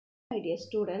My dear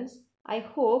students, I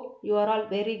hope you are all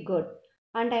very good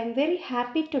and I am very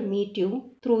happy to meet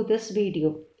you through this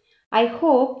video. I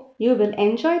hope you will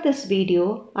enjoy this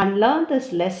video and learn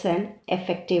this lesson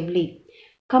effectively.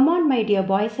 Come on, my dear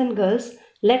boys and girls,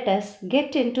 let us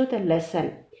get into the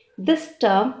lesson. This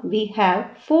term we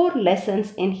have 4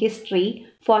 lessons in history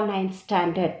for 9th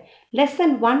standard.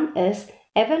 Lesson 1 is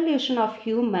Evolution of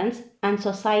Humans and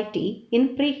Society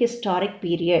in Prehistoric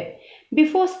Period.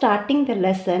 Before starting the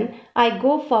lesson, I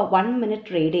go for 1 minute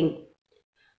reading.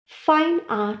 Fine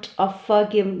art of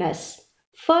forgiveness.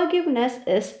 Forgiveness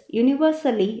is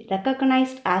universally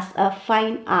recognized as a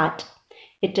fine art.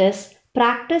 It is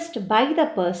practiced by the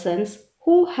persons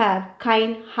who have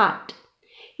kind heart.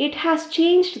 It has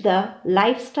changed the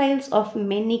lifestyles of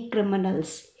many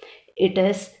criminals. It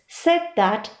is said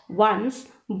that once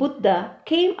Buddha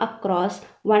came across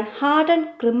one hardened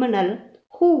criminal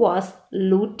who was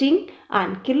looting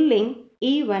and killing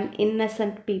even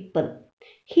innocent people.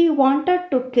 He wanted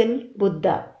to kill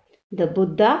Buddha. The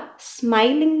Buddha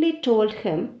smilingly told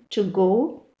him to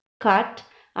go, cut,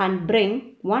 and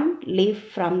bring one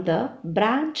leaf from the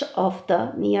branch of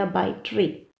the nearby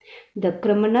tree. The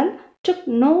criminal took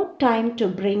no time to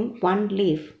bring one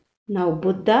leaf. Now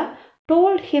Buddha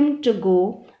told him to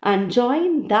go and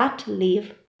join that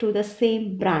leaf to the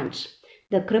same branch.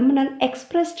 The criminal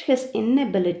expressed his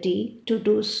inability to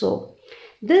do so.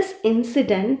 This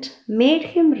incident made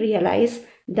him realize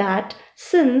that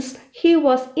since he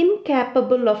was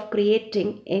incapable of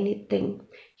creating anything,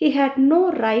 he had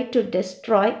no right to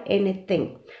destroy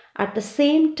anything. At the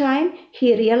same time,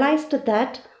 he realized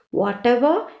that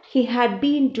whatever he had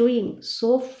been doing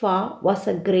so far was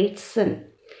a great sin.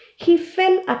 He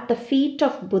fell at the feet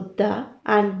of Buddha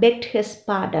and begged his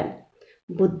pardon.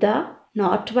 Buddha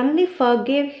not only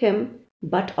forgave him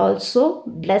but also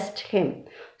blessed him.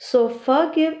 So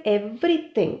forgive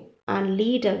everything and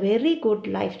lead a very good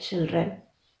life, children.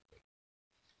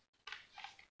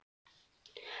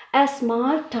 A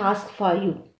small task for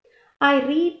you. I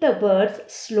read the words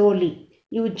slowly.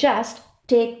 You just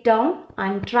take down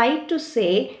and try to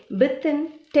say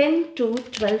within 10 to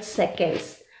 12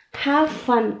 seconds. Have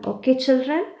fun, okay,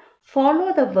 children?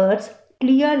 Follow the words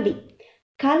clearly.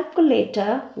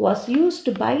 Calculator was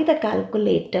used by the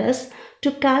calculators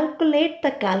to calculate the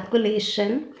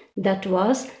calculation, that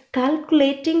was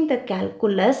calculating the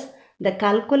calculus, the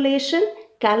calculation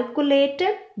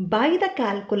calculated by the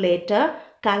calculator,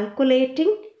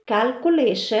 calculating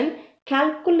calculation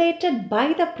calculated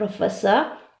by the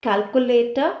professor,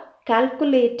 calculator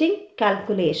calculating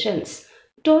calculations.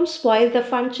 Don't spoil the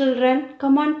fun, children.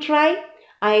 Come on, try.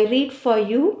 I read for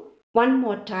you one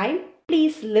more time.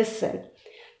 Please listen.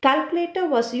 Calculator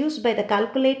was used by the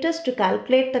calculators to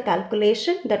calculate the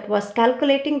calculation, that was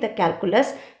calculating the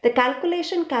calculus. The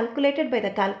calculation calculated by the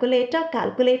calculator,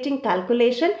 calculating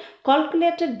calculation,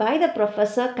 calculated by the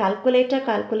professor, calculator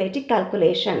calculating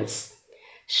calculations.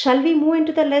 Shall we move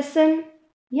into the lesson?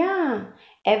 Yeah,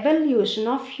 evolution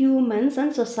of humans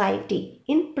and society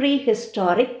in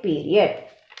prehistoric period.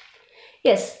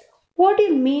 Yes, what do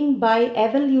you mean by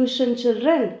evolution,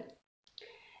 children?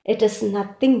 It is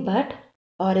nothing but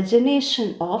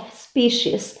origination of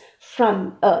species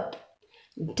from earth.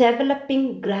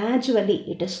 Developing gradually,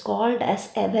 it is called as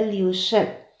evolution.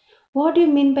 What do you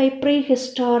mean by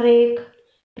prehistoric?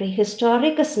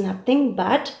 Prehistoric is nothing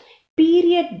but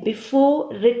period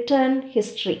before written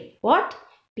history. What?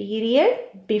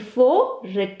 Period before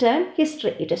written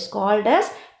history. It is called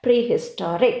as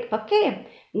prehistoric. Okay.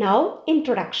 Now,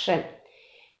 introduction.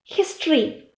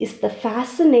 History is the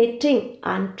fascinating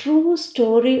and true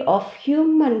story of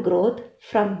human growth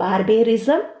from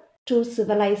barbarism to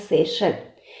civilization.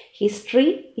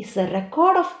 History is a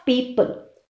record of people,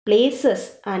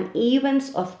 places, and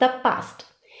events of the past.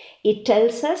 It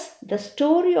tells us the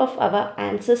story of our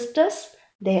ancestors,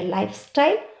 their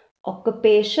lifestyle,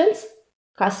 occupations,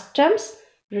 customs,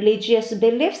 religious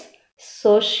beliefs,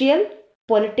 social,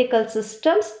 political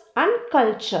systems, and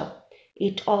culture.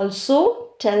 It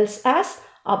also tells us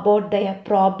about their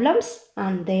problems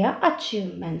and their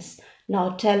achievements.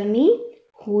 Now tell me,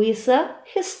 who is a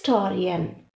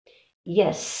historian?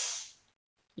 Yes,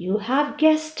 you have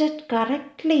guessed it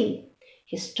correctly.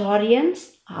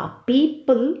 Historians are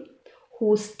people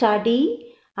who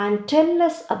study and tell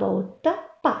us about the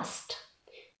past.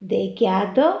 They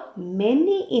gather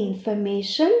many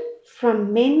information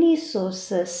from many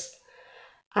sources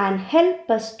and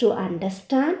help us to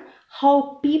understand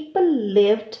how people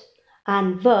lived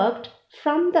and worked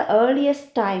from the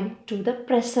earliest time to the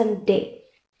present day.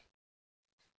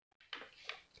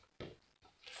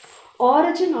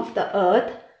 Origin of the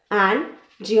earth and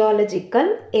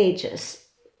geological ages.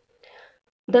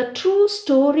 The true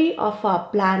story of our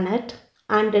planet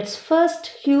and its first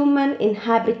human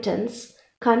inhabitants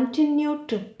continue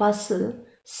to puzzle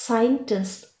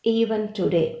scientists even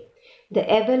today.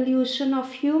 The evolution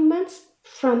of humans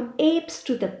from apes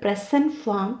to the present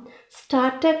form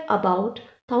started about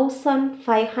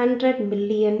 1500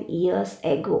 million years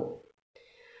ago.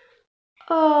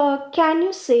 Can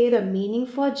you say the meaning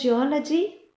for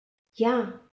geology?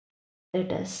 Yeah,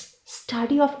 it is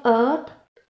study of earth,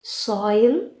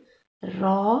 soil,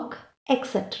 rock,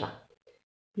 etc.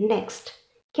 Next,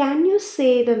 can you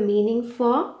say the meaning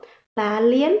for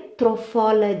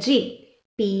paleoanthropology?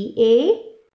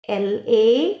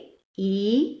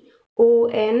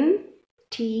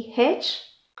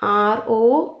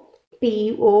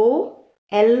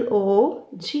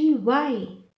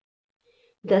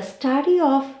 The study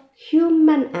of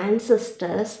human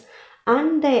ancestors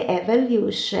and their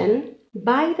evolution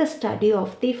by the study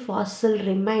of the fossil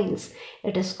remains.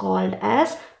 It is called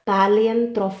as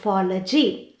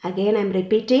paleoanthropology. Again, I am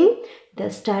repeating, the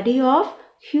study of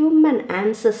human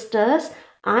ancestors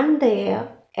and their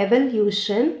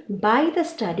evolution by the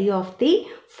study of the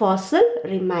fossil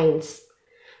remains.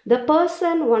 The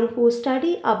one who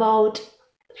study about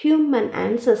human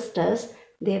ancestors,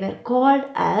 they were called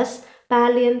as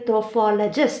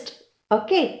paleoanthropologist.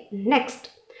 Okay, next.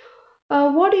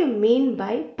 What do you mean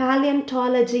by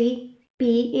paleontology?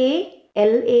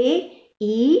 Paleontology.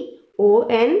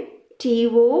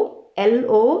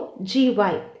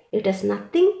 It is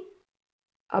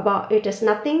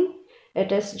nothing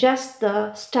it is just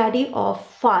the study of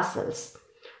fossils.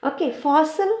 Okay,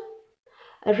 fossil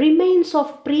remains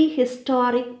of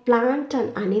prehistoric plant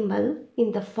and animal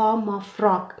in the form of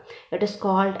rock. It is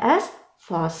called as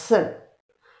fossil.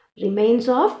 Remains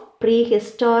of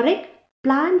prehistoric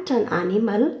plant and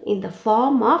animal in the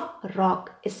form of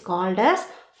rock is called as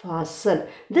fossil.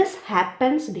 This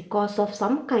happens because of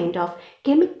some kind of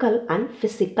chemical and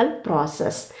physical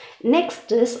process.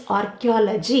 Next is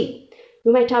archaeology.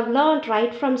 You might have learned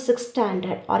right from 6th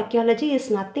standard. Archaeology is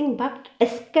nothing but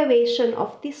excavation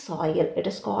of the soil. It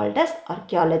is called as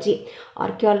archaeology.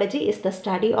 Archaeology is the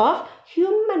study of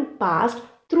human past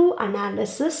through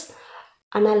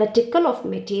analytical of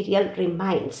material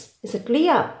remains. Is it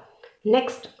clear?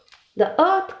 Next, the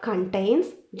earth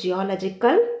contains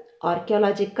geological,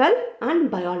 archaeological and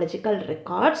biological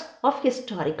records of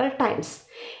historical times.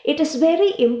 It is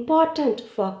very important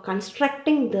for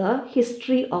constructing the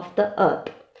history of the earth.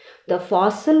 The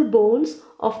fossil bones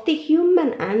of the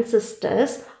human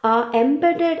ancestors are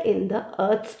embedded in the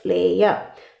earth's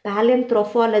layer.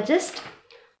 Paleoanthropologists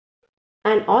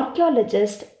and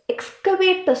archaeologists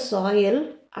excavate the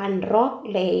soil and rock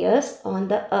layers on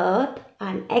the earth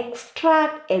and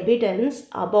extract evidence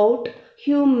about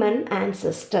human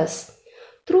ancestors.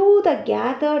 Through the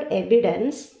gathered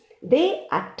evidence, they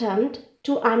attempt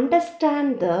to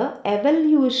understand the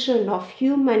evolution of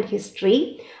human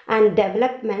history and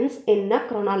developments in a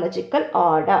chronological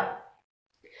order.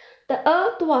 The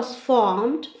earth was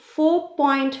formed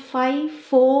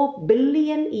 4.54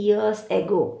 billion years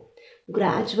ago.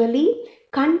 Gradually,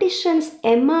 conditions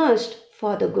emerged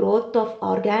for the growth of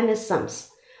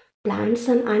organisms. Plants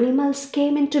and animals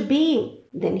came into being.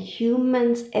 Then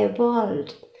humans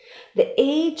evolved. The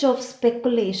age of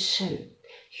speculation.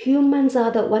 Humans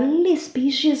are the only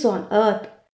species on earth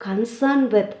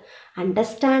concerned with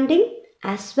understanding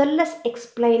as well as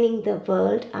explaining the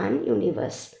world and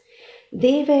universe.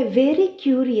 They were very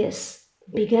curious,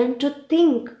 began to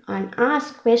think and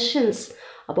ask questions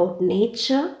about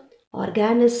nature,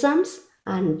 organisms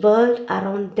and world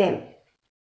around them.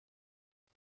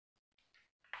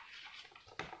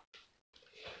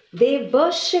 They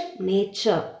worship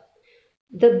nature.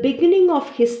 The beginning of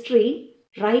history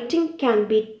writing can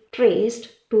be traced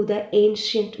to the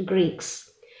ancient Greeks.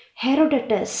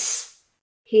 Herodotus,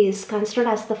 he is considered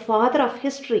as the father of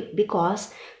history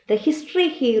because the history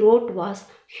he wrote was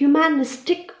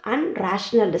humanistic and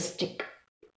rationalistic.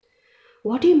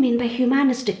 What do you mean by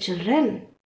humanistic, children?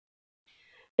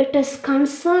 It is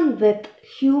concerned with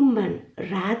human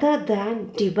rather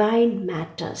than divine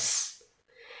matters.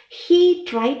 He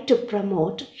tried to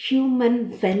promote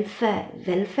human welfare.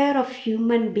 Welfare of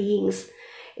human beings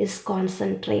is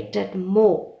concentrated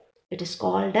more. It is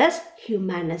called as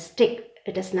humanistic.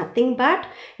 It is nothing but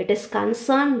it is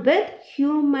concerned with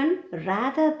human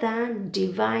rather than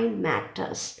divine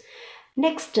matters.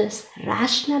 Next is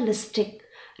rationalistic.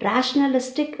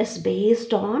 Rationalistic is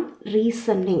based on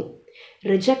reasoning,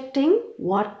 rejecting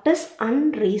what is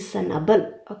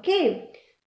unreasonable. Okay.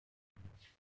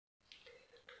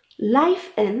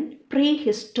 Life in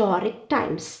prehistoric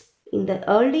times. In the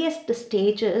earliest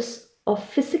stages of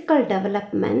physical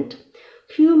development,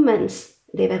 humans,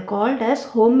 they were called as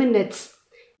hominids.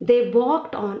 They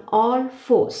walked on all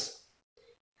fours.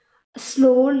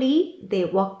 Slowly they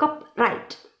walk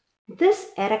upright.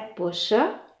 This erect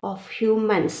posture of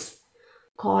humans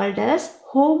called as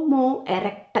Homo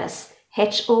erectus,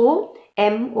 Homoerectus,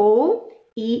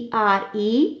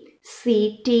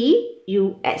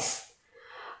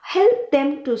 help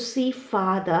them to see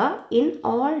farther in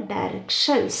all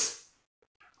directions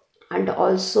and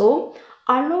also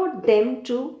allowed them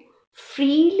to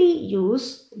freely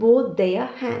use both their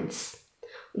hands.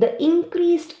 The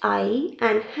increased eye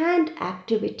and hand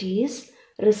activities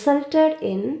resulted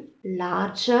in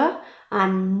larger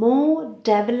and more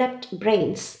developed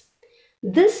brains.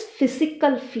 This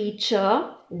physical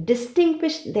feature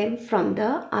distinguished them from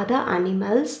the other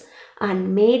animals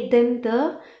and made them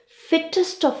the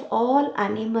fittest of all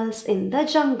animals in the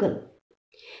jungle.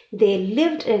 They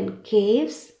lived in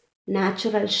caves,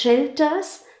 natural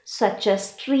shelters such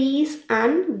as trees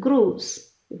and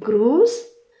grooves. Grooves,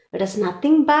 it is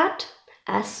nothing but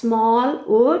a small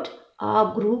wood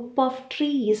or group of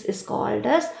trees is called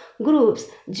as grooves.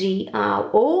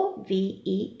 Groves.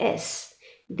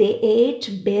 They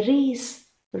ate berries,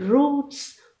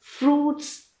 roots,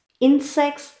 fruits,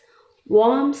 insects,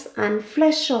 worms and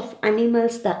flesh of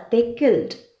animals that they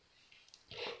killed.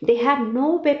 They had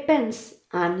no weapons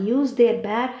and used their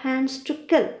bare hands to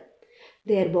kill.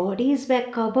 Their bodies were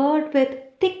covered with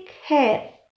thick hair.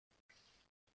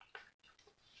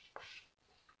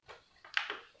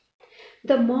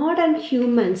 The modern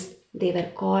humans, they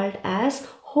were called as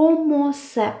Homo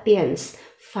sapiens,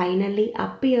 finally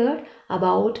appeared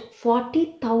about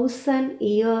 40,000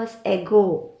 years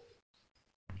ago.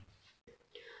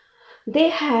 They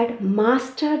had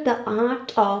mastered the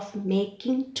art of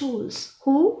making tools.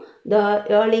 Who? The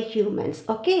early humans.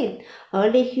 Okay.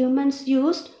 Early humans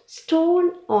used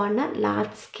stone on a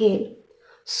large scale.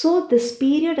 So this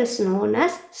period is known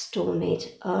as Stone Age.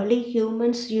 Early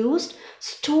humans used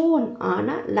stone on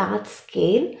a large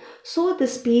scale. So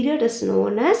this period is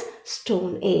known as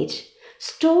Stone Age.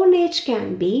 Stone Age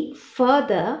can be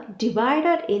further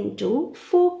divided into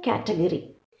four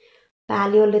categories.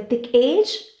 Paleolithic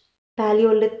Age.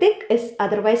 Paleolithic is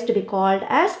otherwise to be called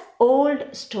as Old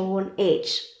Stone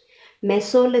Age.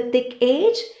 Mesolithic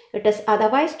Age, it is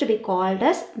otherwise to be called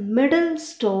as Middle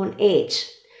Stone Age.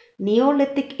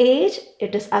 Neolithic Age,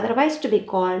 it is otherwise to be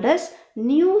called as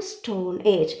New Stone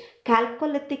Age.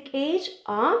 Chalcolithic Age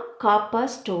or Copper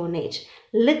Stone Age.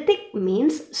 Lithic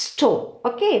means stone.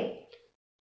 Okay.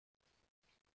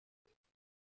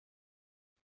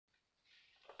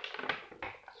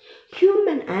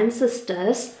 Human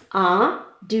ancestors are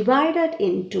divided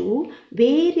into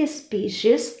various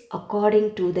species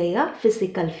according to their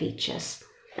physical features.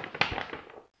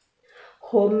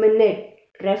 Hominid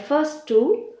refers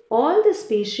to all the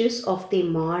species of the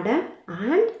modern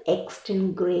and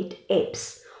extinct great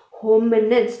apes.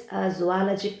 Hominids, a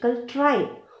zoological tribe.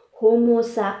 Homo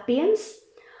sapiens,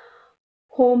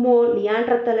 Homo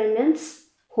neanderthalensis,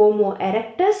 Homo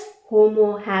erectus,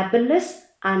 Homo habilis,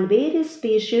 and various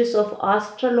species of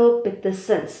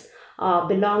Australopithecines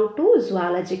belong to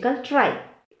zoological tribe.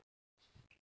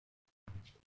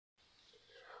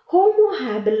 Homo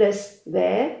habilis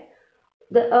were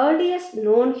the earliest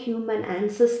known human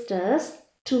ancestors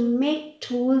to make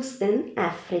tools in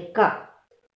Africa.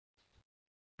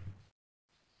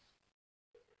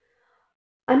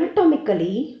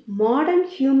 Anatomically, modern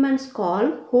humans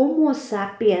called Homo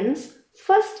sapiens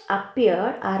first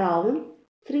appeared around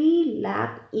 3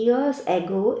 lakh years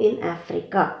ago in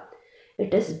Africa.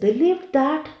 It is believed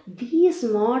that these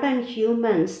modern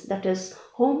humans, that is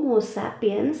Homo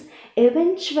sapiens,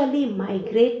 eventually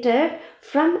migrated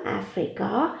from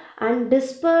Africa and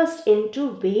dispersed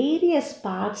into various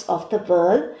parts of the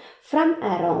world from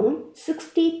around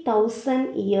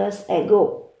 60,000 years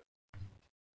ago.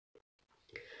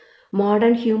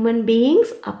 Modern human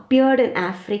beings appeared in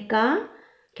Africa.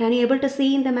 Can you able to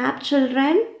see in the map,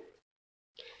 children?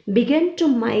 Began to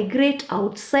migrate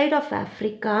outside of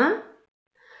Africa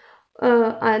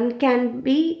and can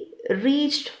be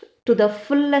reached to the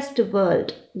fullest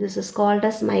world. This is called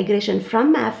as migration.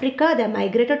 From Africa, they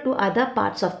migrated to other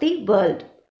parts of the world.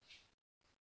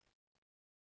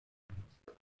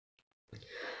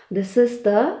 This is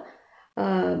the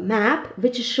map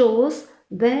which shows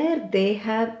where they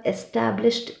have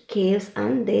established caves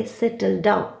and they settled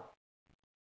down.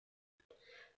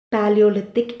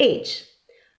 Paleolithic Age.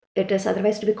 It is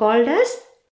otherwise to be called as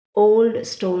Old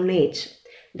Stone Age.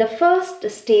 The first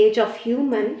stage of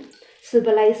human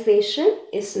civilization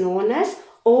is known as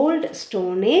Old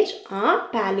Stone Age or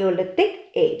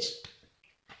Paleolithic Age.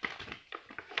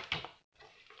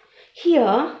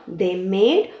 Here they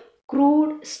made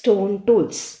crude stone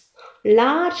tools.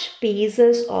 Large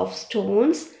pieces of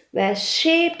stones were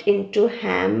shaped into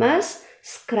hammers,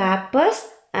 scrapers,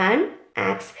 and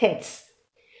axe heads.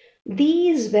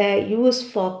 These were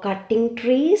used for cutting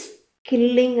trees,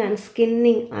 killing and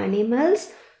skinning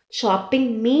animals,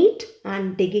 chopping meat,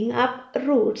 and digging up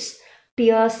roots,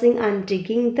 piercing and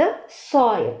digging the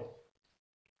soil.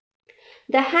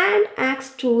 The hand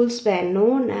axe tools were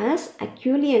known as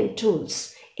Acheulean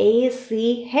tools.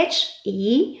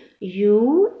 Acheulian.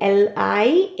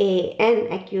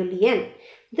 Acheulean.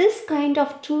 This kind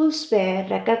of tools were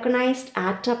recognized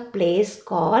at a place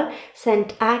called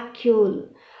Saint Achule.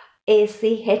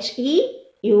 Aceul.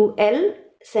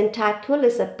 Saint Achule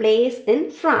is a place in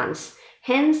France.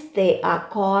 Hence they are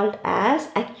called as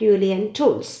Acheulean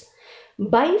tools.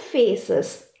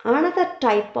 Bifaces, another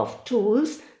type of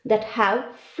tools that have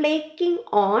flaking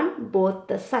on both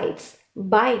the sides.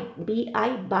 Bi,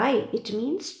 it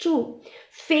means two.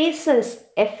 Faces,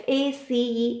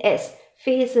 Faces,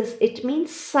 faces, it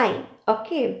means sign.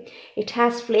 Okay, it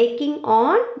has flaking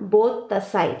on both the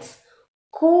sides.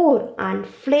 Core and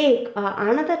flake are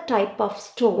another type of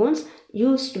stones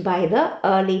used by the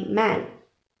early man.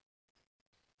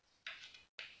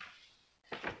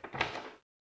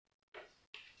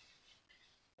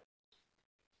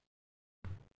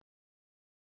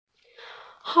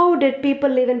 How did people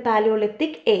live in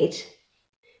Paleolithic age?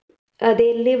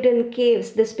 They lived in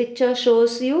caves. This picture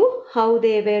shows you how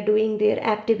they were doing their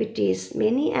activities.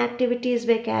 Many activities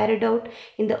were carried out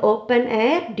in the open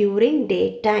air during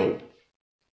daytime.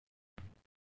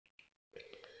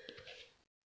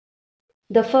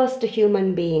 The first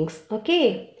human beings,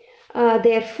 okay,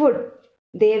 their food,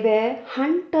 they were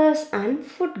hunters and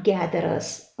food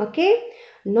gatherers, okay,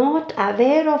 not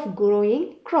aware of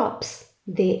growing crops.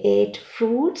 They ate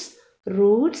fruits,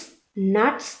 roots,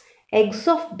 nuts, eggs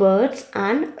of birds,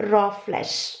 and raw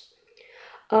flesh.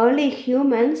 Early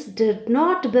humans did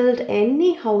not build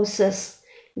any houses.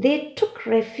 They took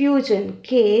refuge in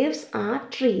caves or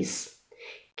trees.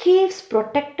 Caves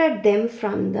protected them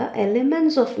from the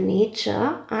elements of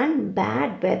nature and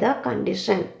bad weather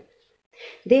condition.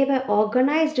 They were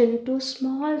organized into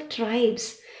small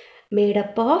tribes made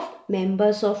up of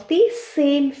members of the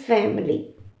same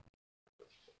family.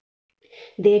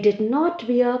 They did not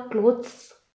wear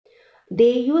clothes.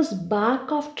 They used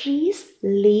bark of trees,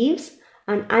 leaves,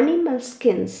 and animal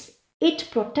skins. It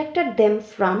protected them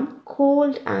from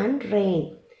cold and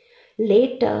rain.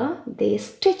 Later, they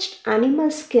stitched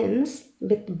animal skins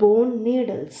with bone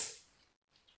needles.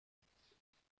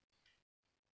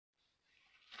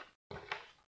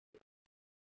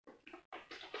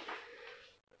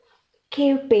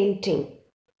 Cave painting.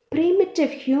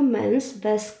 Primitive humans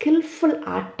were skillful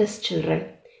artist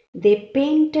children. They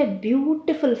painted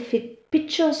beautiful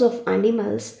pictures of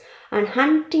animals and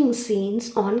hunting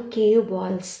scenes on cave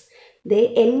walls.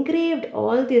 They engraved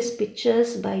all these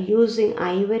pictures by using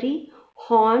ivory,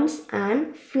 horns,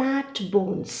 and flat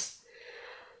bones.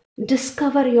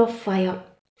 Discovery of fire.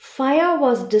 Fire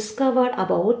was discovered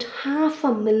about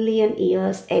 500,000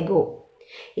 years ago.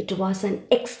 It was an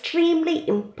extremely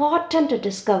important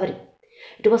discovery.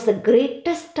 It was the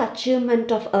greatest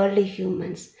achievement of early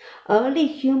humans. Early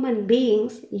human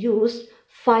beings used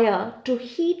fire to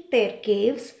heat their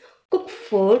caves, cook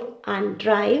food, and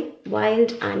drive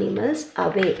wild animals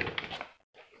away.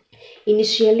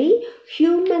 Initially,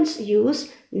 humans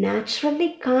used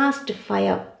naturally caused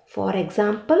fire, for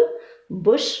example,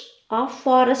 bush or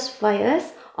forest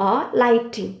fires or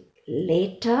lighting.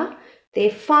 Later, they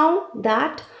found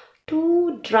that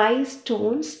two dry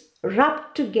stones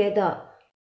rubbed together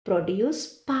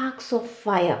produce sparks of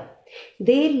fire.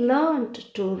 They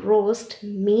learned to roast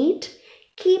meat,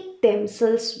 keep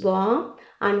themselves warm,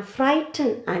 and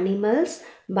frighten animals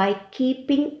by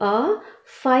keeping a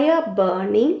fire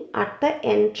burning at the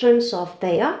entrance of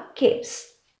their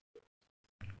caves.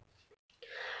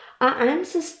 Our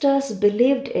ancestors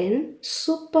believed in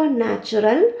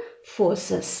supernatural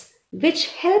forces which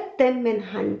helped them in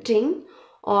hunting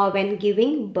or when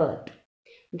giving birth.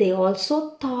 They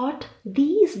also thought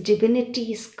these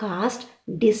divinities caused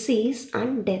disease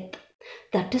and death.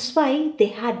 That is why they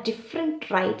had different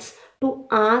rites to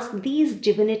ask these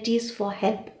divinities for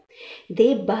help.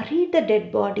 They buried the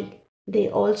dead body. They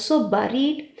also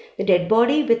buried the dead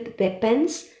body with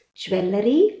weapons,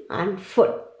 jewelry, and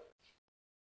food.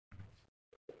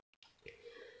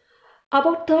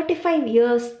 About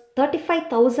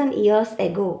 35,000 years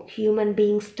ago, human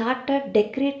beings started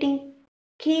decorating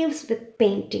caves with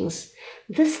paintings.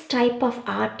 This type of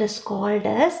art is called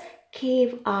as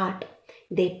cave art.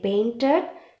 They painted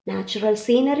natural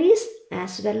sceneries,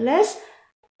 as well as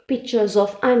pictures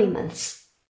of animals.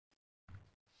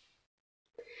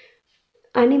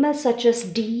 Animals such as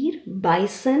deer,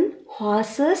 bison,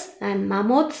 horses and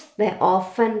mammoths were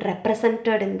often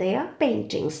represented in their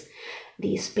paintings.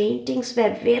 These paintings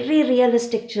were very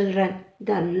realistic, children.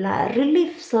 The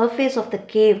relief surface of the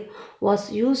cave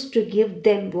was used to give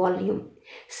them volume.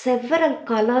 Several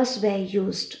colors were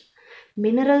used.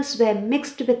 Minerals were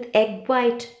mixed with egg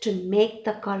white to make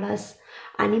the colors.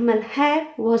 Animal hair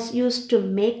was used to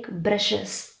make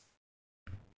brushes.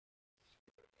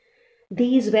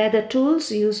 These were the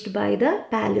tools used by the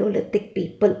Paleolithic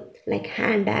people like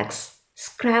hand axe,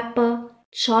 scraper,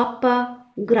 chopper,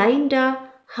 grinder,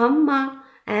 hammer,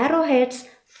 arrowheads,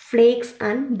 flakes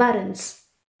and burins.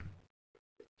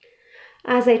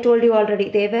 As I told you already,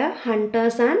 they were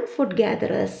hunters and food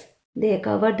gatherers. They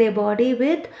covered their body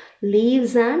with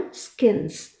leaves and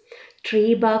skins.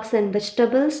 Tree barks and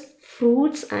vegetables,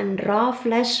 fruits and raw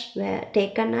flesh were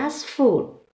taken as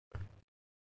food.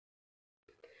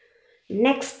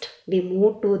 Next, we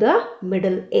move to the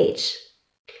Middle Age,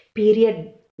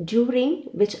 period during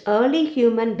which early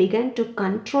human began to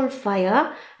control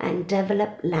fire and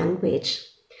develop language.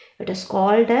 It is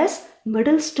called as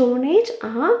Middle Stone Age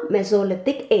or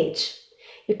Mesolithic Age.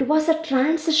 It was a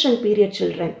transition period,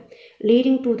 children,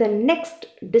 leading to the next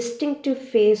distinctive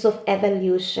phase of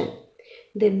evolution.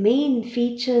 The main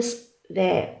features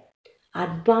were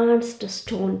advanced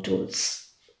stone tools.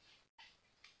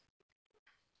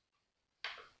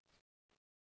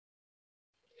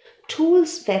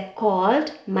 Tools were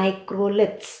called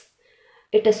microliths.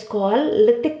 It is called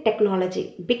lithic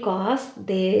technology because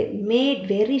they made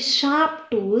very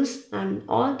sharp tools and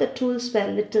all the tools were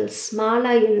little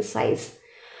smaller in size.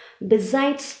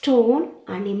 Besides stone,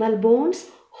 animal bones,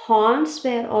 horns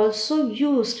were also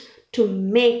used to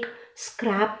make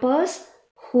scrapers,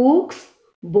 hooks,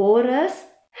 borers,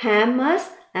 hammers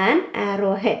and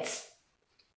arrowheads.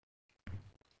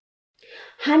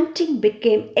 Hunting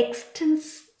became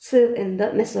extensive in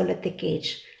the Mesolithic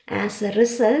age. As a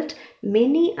result,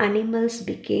 many animals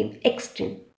became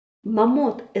extinct.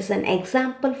 Mammoth is an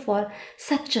example for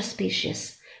such a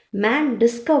species. Man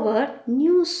discovered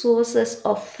new sources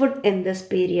of food in this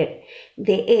period.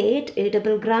 They ate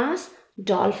edible grass,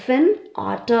 dolphin,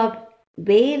 otter,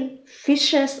 whale,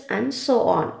 fishes and so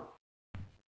on.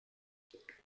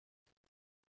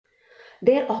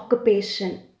 Their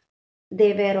occupation.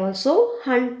 They were also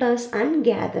hunters and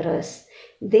gatherers.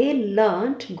 They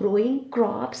learnt growing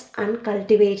crops and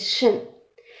cultivation.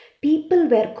 People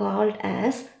were called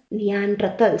as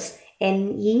Neanderthals.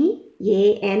 Neanderthals.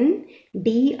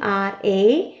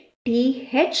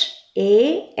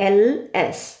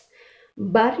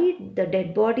 Buried the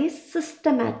dead bodies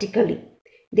systematically.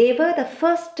 They were the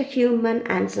first human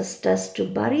ancestors to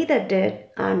bury the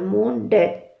dead and mourn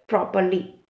death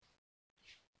properly.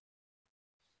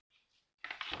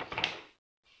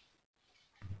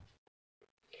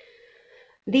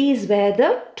 These were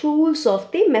the tools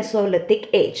of the Mesolithic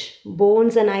age.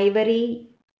 Bones and ivory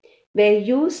were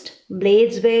used,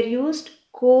 blades were used,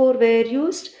 core were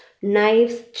used,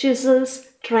 knives, chisels,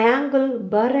 triangle,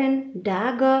 burin,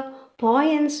 dagger,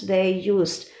 points were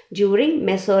used during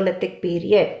Mesolithic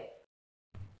period.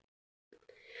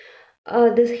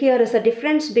 Here is a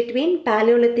difference between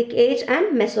Paleolithic age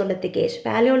and Mesolithic age.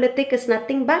 Paleolithic is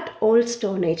nothing but Old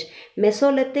Stone Age.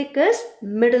 Mesolithic is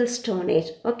Middle Stone Age.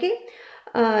 Okay.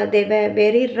 They were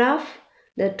very rough.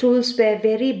 The tools were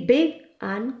very big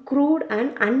and crude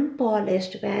and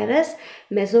unpolished, whereas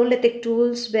Mesolithic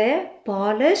tools were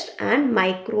polished and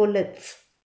microliths.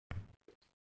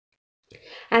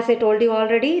 As I told you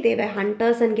already, they were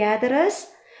hunters and gatherers.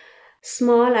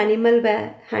 Small animals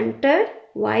were hunted.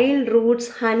 Wild roots,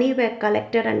 honey were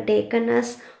collected and taken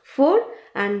as food,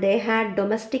 and they had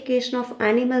domestication of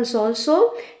animals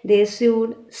also. They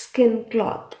sewed skin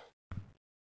cloth.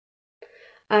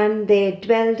 And they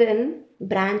dwelled in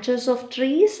branches of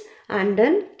trees and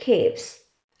in caves.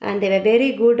 And they were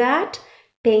very good at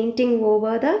painting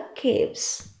over the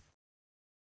caves.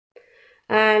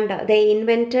 And they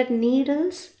invented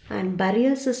needles, and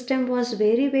burial system was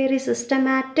very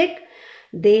systematic.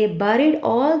 They buried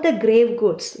all the grave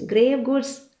goods. Grave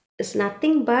goods is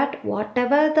nothing but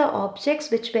whatever the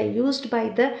objects which were used by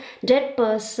the dead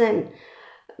person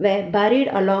were buried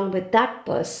along with that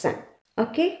person.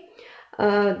 Okay.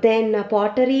 Then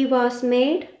pottery was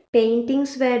made,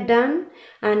 paintings were done,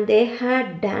 and they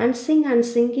had dancing and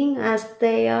singing as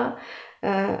they are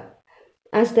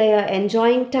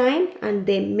enjoying time, and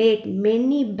they made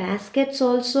many baskets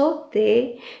also.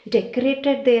 They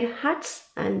decorated their huts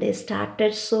and they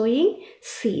started sowing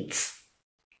seeds.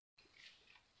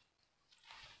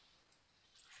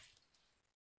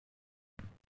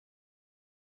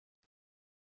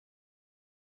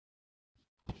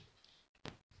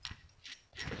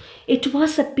 It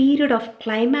was a period of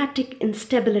climatic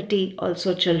instability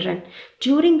also, children.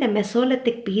 During the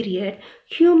Mesolithic period,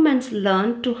 humans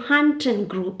learned to hunt in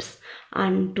groups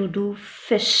and to do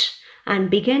fish and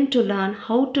began to learn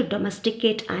how to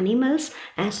domesticate animals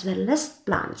as well as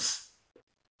plants.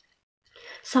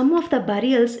 Some of the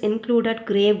burials included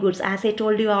grave goods, as I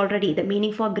told you already, the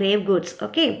meaning for grave goods.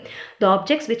 Okay, the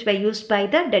objects which were used by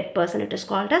the dead person, it is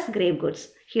called as grave goods.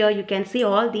 Here you can see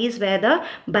all these were the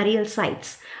burial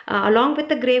sites. Along with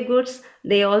the grave goods,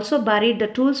 they also buried the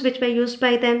tools which were used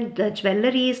by them, the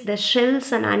jewelries, the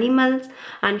shells and animals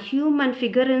and human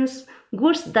figurines,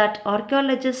 goods that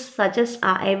archaeologists suggest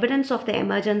are evidence of the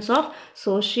emergence of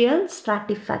social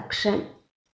stratification.